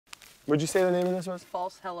What'd you say the name of this was?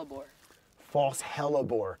 False hellebore. False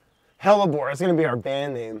hellebore. Hellebore, that's gonna be our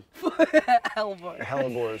band name. Hellebore.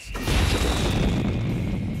 Hellebores.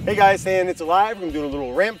 Hey guys, Sam, it's Alive. We're doing a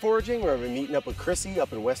little ramp foraging. We're meeting up with Chrissy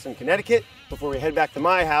up in Western Connecticut before we head back to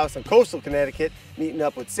my house in coastal Connecticut, meeting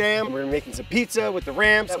up with Sam. We're making some pizza with the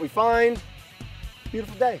ramps that we find.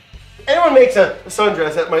 Beautiful day. Anyone makes a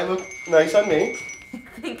sundress that might look nice on me.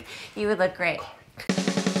 I think you would look great.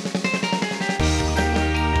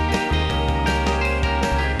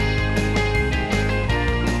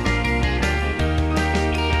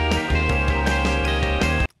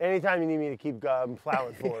 Anytime you need me to keep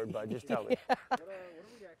plowing forward, bud, just tell me. What are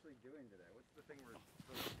we actually doing today? What's the thing we're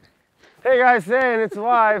supposed to do? Hey guys, Sam, it's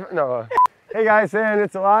Alive. No. Hey guys, Sam,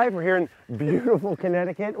 it's Alive. We're here in beautiful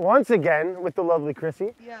Connecticut once again with the lovely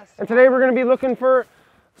Chrissy. Yes. And today we're going to be looking for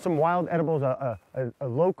some wild edibles, a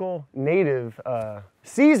local, native,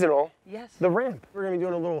 seasonal. Yes. The ramp. We're going to be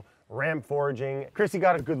doing a little ramp foraging. Chrissy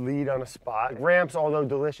got a good lead on a spot. Ramps, although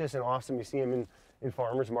delicious and awesome, you see them in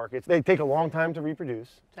farmers markets. They take a long time to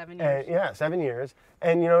reproduce. 7 years. And, yeah, 7 years.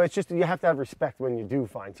 And you know, it's just, you have to have respect when you do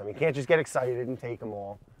find some. You can't just get excited and take them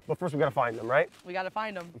all. But first we gotta find them, right? We gotta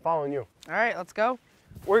find them. I'm following you. All right, let's go.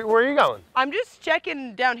 Where are you going? I'm just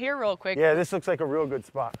checking down here real quick. Yeah, this looks like a real good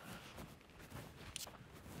spot.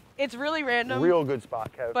 It's really random. Real good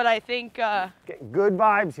spot, Kev. But I think, Getting good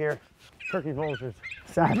vibes here. Turkey vultures.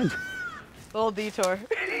 Savage. little detour.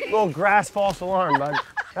 Little grass false alarm, bud.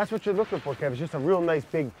 That's what you're looking for, Kev. It's just a real nice,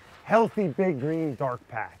 big, healthy, big green dark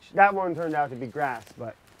patch. That one turned out to be grass,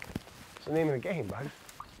 but it's the name of the game, bud.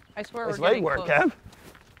 I swear Nice we're getting leg work, close. Kev.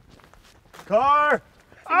 Car!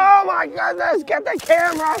 Oh my goodness, get the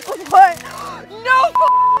camera! What? No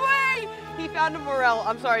way! He found a morel.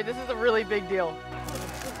 I'm sorry, this is a really big deal.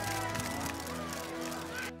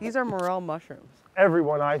 These are morel mushrooms.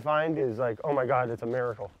 Everyone I find is like, oh my God, it's a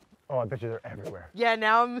miracle. Oh, I bet you they're everywhere. Yeah,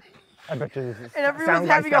 now I'm... I bet you this is... And everyone's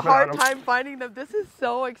having a hard time finding them. This is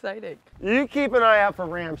so exciting. You keep an eye out for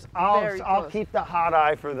ramps. I'll close. keep the hot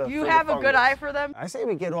eye for the You for have the a good eye for them? I say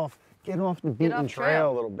we get off the beaten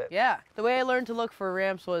trail a little bit. Yeah. The way I learned to look for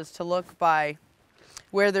ramps was to look by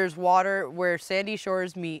where there's water, where sandy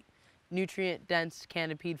shores meet nutrient-dense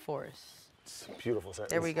canopied forests. It's a beautiful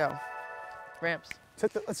sentence. There we go. Ramps.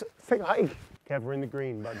 Let's take a hike. Kev, we're in the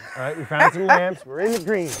green, bud. All right, we found some ramps. We're in the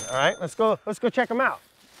green. All right, let's go check them out.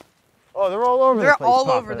 Oh, they're all over the place. They're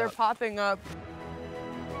all over. They're popping up.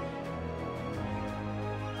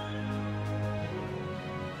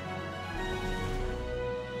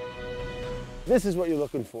 This is what you're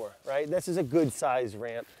looking for, right? This is a good size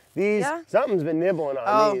ramp. These, Yeah. something's been nibbling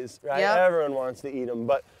on these, right? Yeah. Everyone wants to eat them,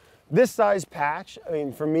 but this size patch, I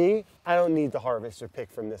mean, for me, I don't need to harvest or pick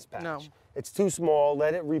from this patch. No. It's too small,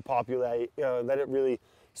 let it repopulate, let it really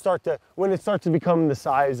start to, when it starts to become the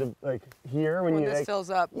size of like here, when you this like, fills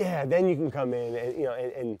up. yeah, then you can come in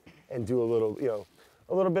and, and do a little,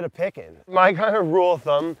 a little bit of picking. My kind of rule of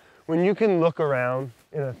thumb, when you can look around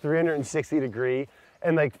in a 360 degree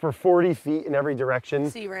and like for 40 feet in every direction,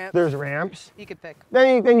 See ramps. there's ramps, You could pick.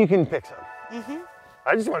 then you can pick some. Mm-hmm.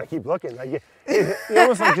 I just want to keep looking. Like you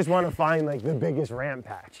almost like just want to find like the biggest ramp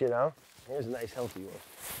patch, you know? Here's a nice healthy one.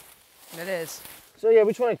 It is. So yeah, we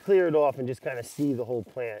just want to clear it off and just kind of see the whole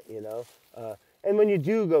plant, you know? And when you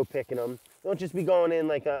do go picking them, don't just be going in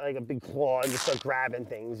like a big claw and just start grabbing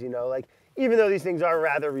things, you know? Like, even though these things are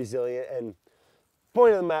rather resilient, and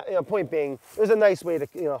point being, there's a nice way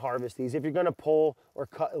to harvest these. If you're gonna pull or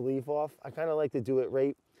cut a leaf off, I kind of like to do it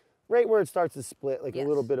right where it starts to split, like a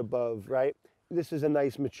little bit above, right? This is a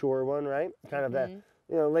nice mature one, right? Kind of that,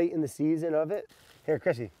 late in the season of it. Here,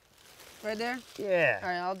 Chrissy. Right there? Yeah. All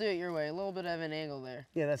right, I'll do it your way. A little bit of an angle there.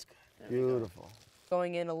 Yeah, that's beautiful.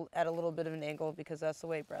 Going in at a little bit of an angle because that's the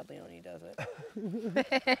way Brad Leone does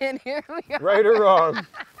it. And here we go. Right or wrong?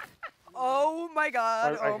 Oh my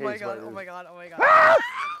God, I oh my hate God, spiders. oh my God, oh my God. Ah!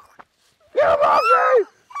 Get him off me!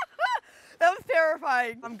 That was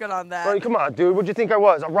terrifying. I'm good on that. Oh, come on, dude. What'd you think I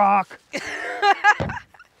was? A rock?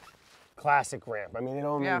 Classic ramp. I mean,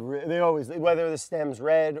 they always, whether the stem's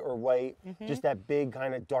red or white, just that big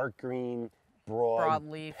kind of dark green, broad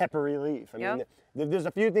leaf. peppery leaf. I mean, there's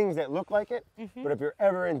a few things that look like it, but if you're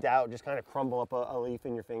ever in doubt, just kind of crumble up a leaf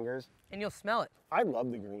in your fingers. And you'll smell it. I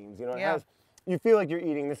love the greens. You know, Yeah. you feel like you're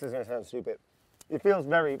eating, this is gonna sound stupid, it feels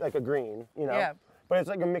very like a green, you know? Yeah. But it's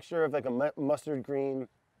like a mixture of like a mustard green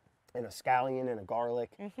and a scallion and a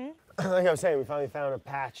garlic. Like I was saying, we finally found a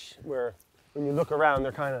patch where when you look around,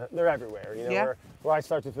 they're everywhere, you know, where I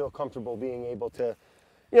start to feel comfortable being able to,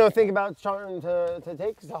 think about starting to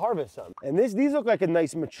harvest some. And these look like a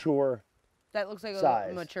nice mature That looks like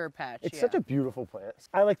size. a mature patch. It's yeah. such a beautiful plant.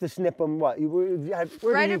 I like to snip them. What? Where do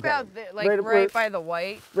Right you about cut 'em? there, like right where- by the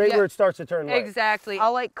white. Right Yeah, where it starts to turn white. exactly.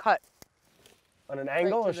 I'll like cut. On an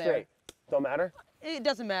angle to or there. straight? Don't matter. It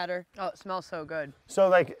doesn't matter. Oh, it smells so good. So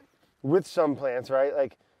like with some plants, right?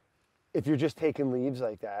 Like if you're just taking leaves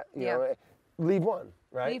like that, you Yeah. know, leave one,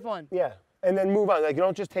 right? Leave one. Yeah. And then move on. Like you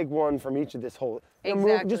don't just take one from each of this whole. You know,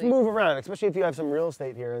 just Exactly. move around, especially if you have some real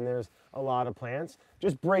estate here and there's a lot of plants.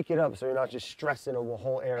 Just break it up so you're not just stressing a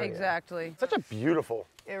whole area. Exactly. Such a beautiful.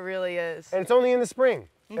 It really is. And it's only in the spring.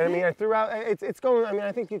 And I mean, I threw out. It's going. I mean,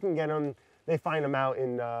 I think you can get them. They find them out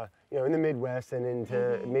in you know, in the Midwest and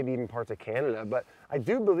into maybe even parts of Canada. But I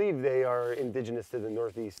do believe they are indigenous to the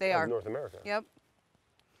Northeast They of are. North America. Yep.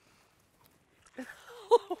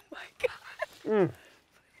 Oh my God.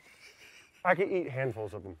 I could eat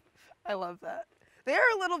handfuls of them. I love that. They're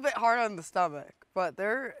a little bit hard on the stomach, but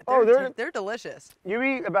they're delicious. You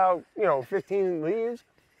eat about 15 leaves.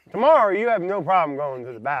 Tomorrow you have no problem going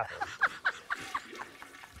to the bathroom.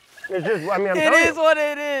 It's just, I mean, I'm It telling is you, what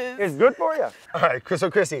it is. it's good for you. All right, so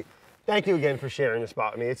Chrissy, thank you again for sharing the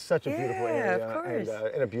spot with me. It's such a beautiful Yeah, area of course.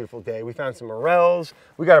 and a beautiful day. We found some morels.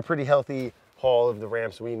 We got a pretty healthy haul of the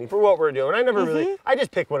ramps we need for what we're doing. I never really, I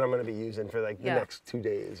just pick what I'm going to be using for like the Yeah. next 2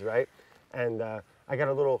 days, right? And I got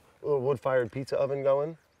a little wood-fired pizza oven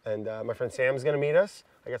going, and my friend Sam's going to meet us.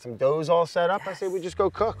 I got some doughs all set up. I say we just go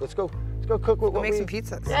cook. Let's go cook with what Make we some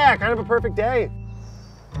pizzas. Yeah, kind of a perfect day.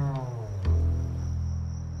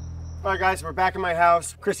 All right, guys, we're back in my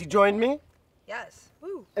house. Chrissy joined me, Yes.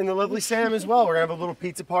 Woo. and the lovely Sam as well. We're gonna have a little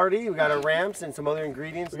pizza party. We got our ramps and some other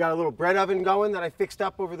ingredients. We got a little bread oven going that I fixed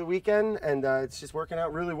up over the weekend, and it's just working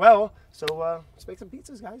out really well. So let's make some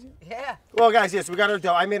pizzas, guys. Yeah. Well, guys, yes, we got our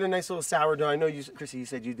dough. I made a nice little sourdough. I know you, Chrissy, you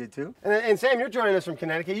said you did too. And Sam, you're joining us from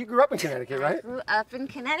Connecticut. You grew up in Connecticut, right? Grew up in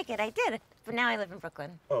Connecticut. I did, but now I live in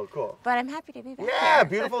Brooklyn. Oh, cool. But I'm happy to be back. Yeah, here.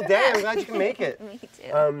 beautiful day. I'm glad you can make it. Me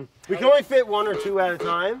too. We can only fit 1 or 2 at a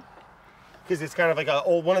time because it's kind of like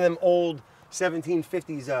one of them old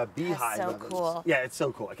 1750s beehive so ovens. cool. Yeah, it's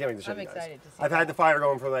so cool. I can't wait to show I'm you guys. excited to see I've had the fire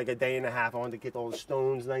going for like a day and a half. I wanted to get all the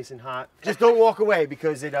stones nice and hot. Just don't walk away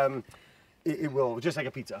because it will, just like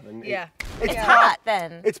a pizza oven. Yeah. It's hot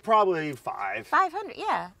then. It's probably 5. 500.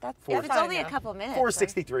 Yeah, that's. Four- If it's only a enough. couple minutes.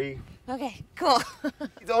 463. Okay, cool.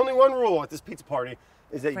 The only one rule at this pizza party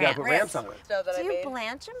is that you gotta put ramps Ramps. on it. So that Do I you made.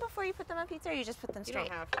 blanch them before you put them on pizza, or you just put them You straight?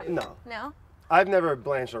 don't have to. No, No. I've never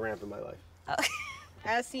blanched a ramp in my life. Oh.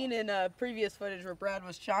 As seen in previous footage where Brad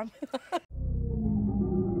was chomping.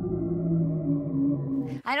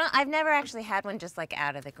 I've never actually had one just like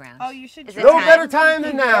out of the ground. Oh, you should Is try it No time? better time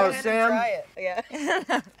than now, Go ahead and Sam. Try it.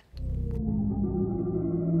 Yeah.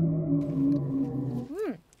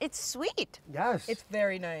 It's sweet. Yes. It's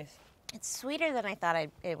very nice. It's sweeter than I thought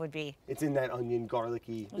it would be. It's in that onion,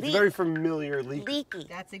 garlicky. It's Leek. very familiar leek. Leaky.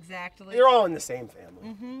 That's exactly. They're all in the same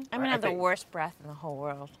family. I'm gonna I have the think- worst breath in the whole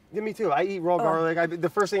world. Yeah, me too. I eat raw garlic. The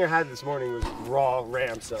first thing I had this morning was raw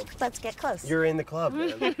ram, so Let's get close. you're in the club,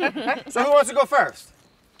 man. So who wants to go first?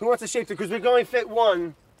 Who wants to shape it? Because we can only fit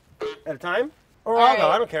 1 at a time. Or I'll go,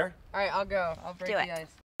 right. I don't care. All right, I'll go. I'll break Do the it. ice.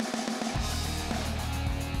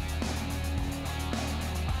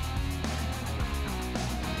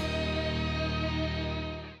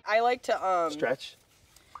 I like to Stretch.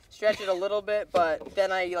 stretch it a little bit, but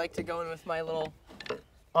then I like to go in with my little.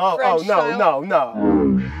 Oh, French style. no.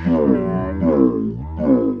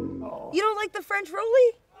 You don't like the French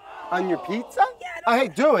rollie? On your pizza? Yeah, I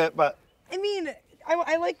do it, but I mean,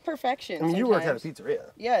 I like perfection. I mean, you worked at a sometimes. pizzeria.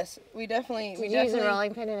 Yes, we definitely. Did you use a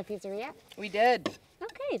rolling pin in a pizzeria? We did.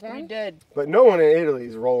 Okay, We then. did. But no one in Italy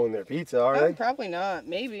is rolling their pizza, are they? Probably not.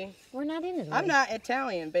 Maybe. We're not in it. I'm not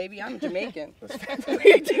Italian, baby. I'm Jamaican.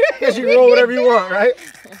 Because you roll whatever you want, right?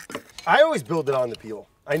 I always build it on the peel.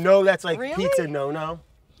 I know that's like Really? pizza no-no.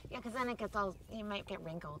 Yeah, because then it gets all. You might get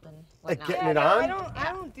wrinkled and Like whatnot. getting it on?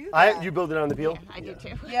 I don't do that. You build it on the peel? I do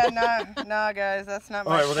too. Yeah, nah, guys. That's not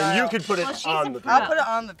my All right, well then you style. could put it she's on a the pro. peel. I'll put it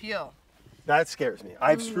on the peel. That scares me.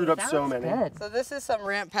 I've screwed up so many. Good. So this is some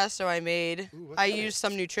ramp pesto I made. I used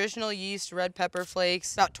some nutritional yeast, red pepper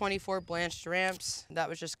flakes, about 24 blanched ramps. That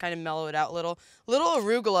was just kind of mellow it out a little. Little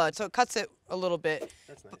arugula, so it cuts it a little bit.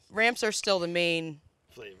 That's nice. Ramps are still the main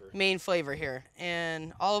Flavor. flavor here.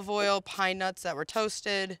 And olive oil, pine nuts that were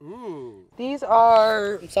toasted. Ooh. These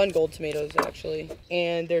are sun gold tomatoes actually.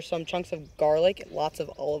 And there's some chunks of garlic, lots of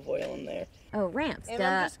olive oil in there. Oh, ramps. And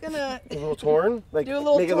I'm just gonna A little torn? Like, do a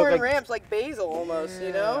little make it look torn like, ramps like basil almost,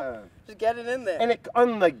 you know? Yeah. Just get it in there. And it,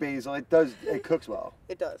 unlike basil, it cooks well.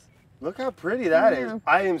 It does. Look how pretty that is.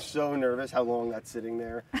 I am so nervous how long that's sitting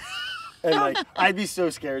there. And like, I'd be so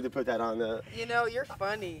scared to put that on the. You know, you're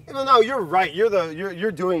funny. No, you're right.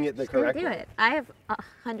 You're doing it the correct Do way. it. I have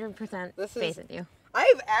 100% This faith is- in you.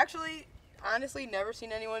 I've actually, honestly, never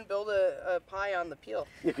seen anyone build a pie on the peel.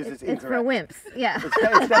 Yeah, because it's It's for incorrect. wimps. Yeah.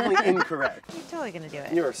 It's definitely incorrect. You're totally gonna do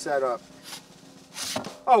it. You're set up.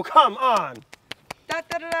 Oh, come on. Da,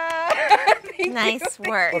 da, da, da. Thank Nice you.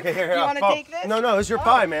 work. Okay, here. You wanna follow- take this? No, it's your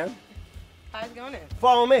pie, man. How's it going in?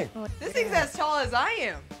 Follow me. This thing's as tall as I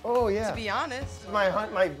am, Oh yeah. to be honest.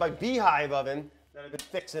 My beehive oven that I've been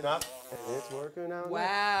fixing up, and it's working out.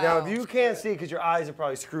 Wow. Now, if you can't see, because your eyes are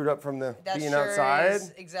probably screwed up from the That being sure outside.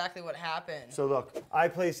 is exactly what happened. So look, I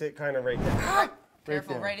place it kind of right there.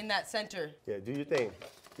 Careful, there. right in that center. Yeah, do your thing.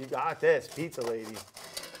 You got this, pizza lady.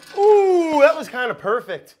 Ooh, that was kind of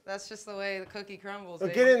perfect. That's just the way the cookie crumbles. Look,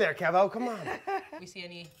 baby. get in there, Kevo. Come on. We see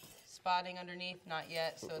any spotting underneath? Not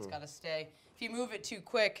yet, so it's got to stay. If you move it too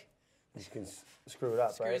quick, You can screw it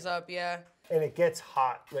up, screws right? up, yeah. And it gets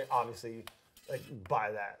hot, right, obviously, like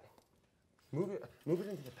by that. Move it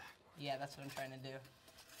into the back. Yeah, that's what I'm trying to do.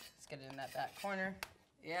 Let's get it in that back corner.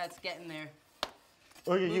 Yeah, it's getting there.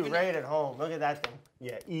 Look at you, Moving right at home. Look at that thing.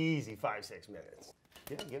 Yeah, easy 5-6 minutes.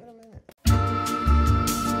 Yeah, give it a minute.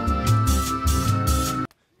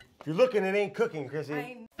 If you're looking, it ain't cooking,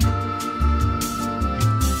 Chrissy.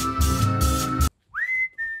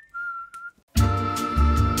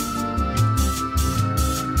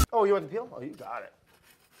 Oh, you want the peel? Oh, you got it.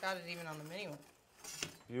 Got it even on the mini one.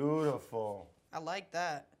 Beautiful. I like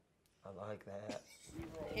that. I like that.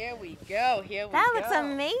 Here we go. Here we That go. looks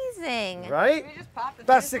amazing. Right? Can we just pop the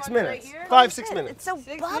About juice 6 on right minutes. here? 5-6 minutes. It's so 6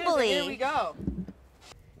 minutes, bubbly. and here we go. I'm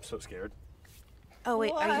so scared. Oh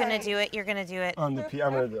wait, are you gonna Why? do it? You're gonna do it. On the peel,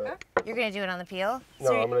 I'm gonna do it. You're gonna do it on the peel.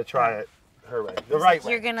 No, I'm gonna try it her way, the right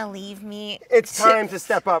You're way. gonna leave me. It's time to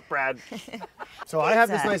step up, Brad. So I have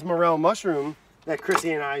this Pizza. nice morel mushroom that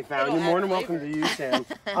Chrissy and I found. It'll You're more add than welcome flavor. to use, Sam.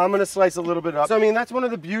 I'm gonna slice a little bit up. So I mean, that's one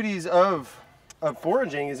of the beauties of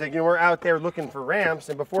foraging is like, you know, we're out there looking for ramps,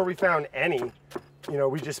 and before we found any, you know,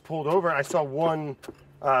 we just pulled over and I saw one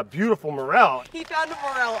beautiful morel. He found a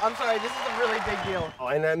morel. I'm sorry, this is a really big deal.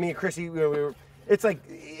 And me and Chrissy, we were, it's like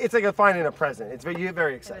a finding a present. You get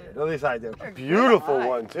very excited. At least I do. Beautiful eye.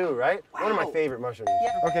 one too, right? One of my Wow. favorite mushrooms.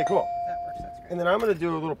 Yeah. Okay, cool. That works, that's great. And then I'm gonna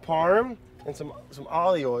do a little parm and some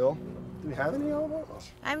olive oil. Do we have any olive oil?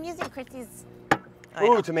 I'm using Chrissy's.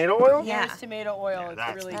 Ooh, tomato oil? Yeah. Here's tomato oil. It's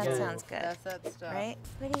that's really That good. sounds good. That's that stuff. Right?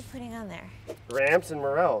 What are you putting on there? Ramps and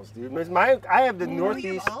morels, dude. I have the we have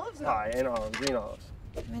northeast olives now. pie and olives, green olives.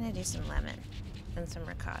 I'm gonna do some lemon and some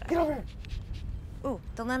ricotta. Get over here. Ooh,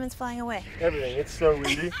 the lemon's flying away. Everything, it's so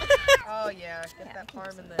windy. Oh yeah, get that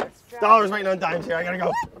parm in there. Dollars waiting on dimes here, I gotta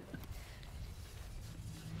go.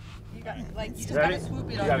 You got like you just Ready? gotta swoop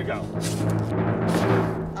it You on. gotta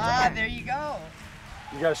go. Ah, there you go.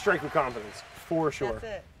 You gotta strike with confidence, for sure. That's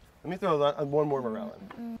it. Let me throw one more morel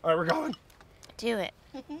in. All right, we're going. Do it.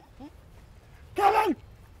 Come on.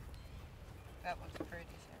 That looks pretty.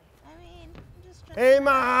 Sam. I mean, I'm just trying. Hey,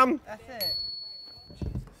 Mom. That's it.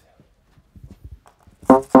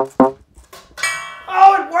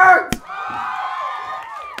 Oh, it worked!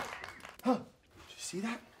 Huh. Did you see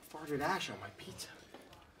that? Farted ash on my pizza.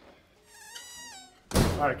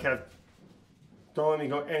 All right, Kev. Don't let me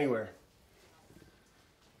go anywhere.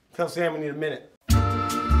 Tell Sam we need a minute.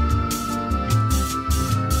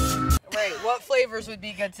 Right, what flavors would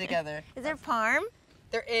be good together? Is there parm?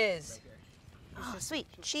 There is. Oh, sweet.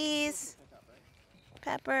 Cheese,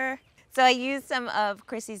 pepper. So I used some of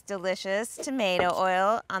Chrissy's delicious tomato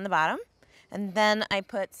oil on the bottom. And then I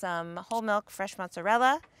put some whole milk fresh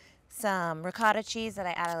mozzarella, some ricotta cheese that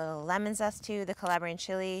I added a little lemon zest to, the Calabrian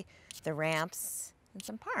chili, the ramps, and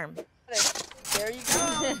some parm. There you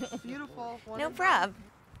go. Beautiful. No prob.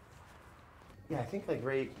 Yeah, I think like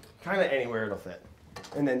right, kind of anywhere it'll fit.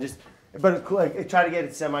 And then just, but like try to get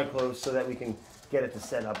it semi-close so that we can get it to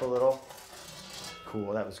set up a little.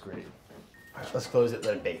 Cool, that was great. All right, let's close it,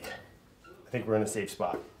 let it bake. I think we're in a safe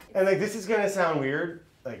spot. And like this is gonna sound weird,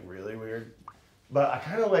 like really weird, but I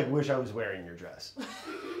kind of like wish I was wearing your dress.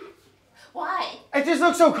 Why? It just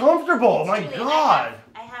looks so comfortable, my God.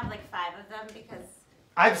 I have like 5 of them because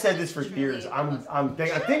I've said this for years. I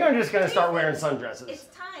think I'm just gonna start wearing sundresses. it's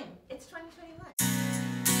time. It's 2021.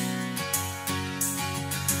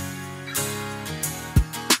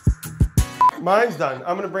 Mine's done.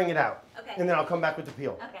 I'm gonna bring it out. Okay. And then I'll come back with the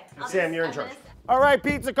peel. Okay. And Sam, you're in charge. All right,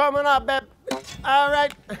 pizza coming up, babe. All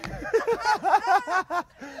right.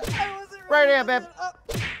 Right here, babe.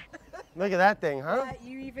 Look at that thing, huh?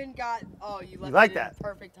 You even got, oh, you left like it in that?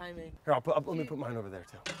 perfect timing. Here, let me put mine over there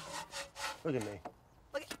too. Look at me.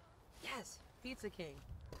 Look at, yes, Pizza King.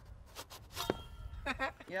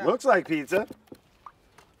 Yeah. Looks like pizza.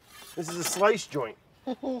 This is a slice joint.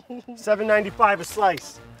 $7.95 a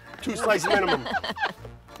slice. 2 slice minimum.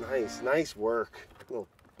 Nice work. Little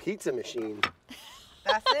pizza machine.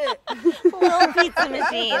 That's it. Little pizza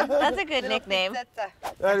machine. That's a good nickname.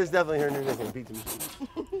 That is definitely her new nickname, pizza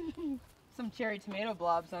machine. Some cherry tomato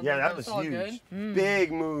blobs on Yeah, there. that was all huge. Good.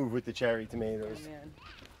 Big move with the cherry tomatoes. Oh, man.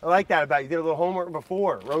 I like that about you. Did a little homework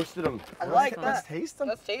before, roasted them. I like Let's that. taste them.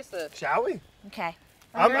 Let's taste it. Shall we? Okay.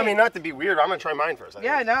 I mean, not to be weird, I'm gonna try mine first.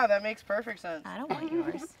 Yeah, no, that makes perfect sense. I don't want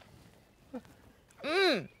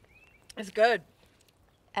yours. It's good.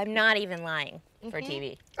 I'm not even lying for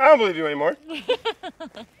TV. I don't believe you anymore.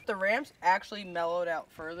 The ramps actually mellowed out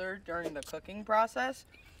further during the cooking process,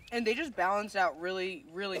 and they just balanced out really,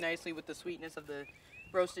 really nicely with the sweetness of the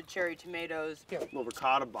roasted cherry tomatoes. Little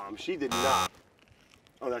ricotta bomb. She did not.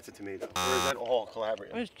 Oh, that's a tomato. Or is that all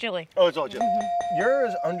collaborating? It was chili. Oh, it's all chili.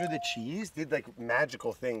 Yours under the cheese did like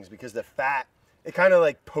magical things because the fat, it kind of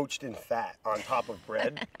like poached in fat on top of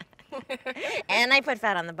bread. And I put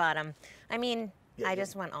fat on the bottom. I mean, Yeah, I yeah.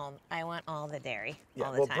 just want all the dairy Yeah,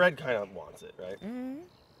 all the well, time. bread kind of wants it, right?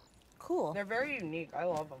 Cool. They're very unique. I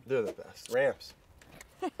love them. They're the best. Ramps.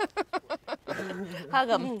 Hug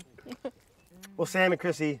them. Well, Sam and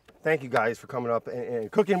Chrissy, thank you guys for coming up and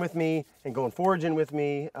cooking with me and going foraging with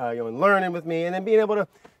me, and learning with me, and then being able to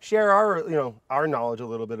share our knowledge a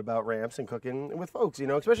little bit about ramps and cooking with folks.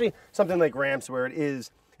 Especially something like ramps where it's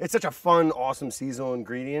such a fun, awesome seasonal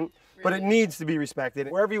ingredient, but it needs to be respected.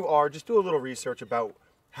 Wherever you are, just do a little research about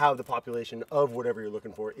how the population of whatever you're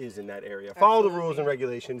looking for is in that area. Follow the rules and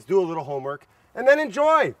regulations, do a little homework, and then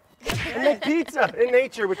enjoy. And make pizza in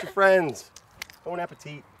nature with your friends. Bon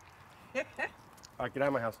appetit. All right, get out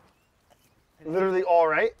of my house. Literally all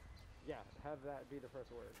right? Yeah, have that be the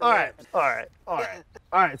first word. All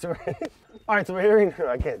right, so we're hearing,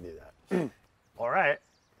 I can't do that. All right.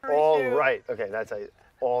 All right. Okay, that's how you,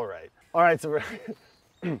 all right. All right, so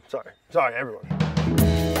we're, sorry everyone.